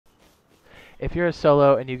if you're a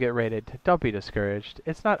solo and you get raided, don't be discouraged.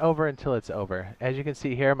 It's not over until it's over. As you can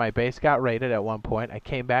see here, my base got raided at one point. I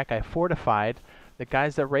came back, I fortified. The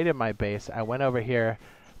guys that raided my base, I went over here,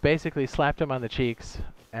 basically slapped them on the cheeks,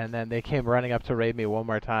 and then they came running up to raid me one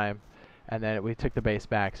more time, and then we took the base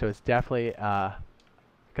back. So it's definitely going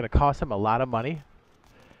to cost them a lot of money,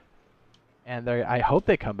 and I hope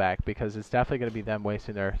they come back because it's definitely going to be them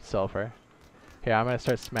wasting their sulfur. Here, I'm going to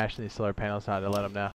start smashing these solar panels now to let them know.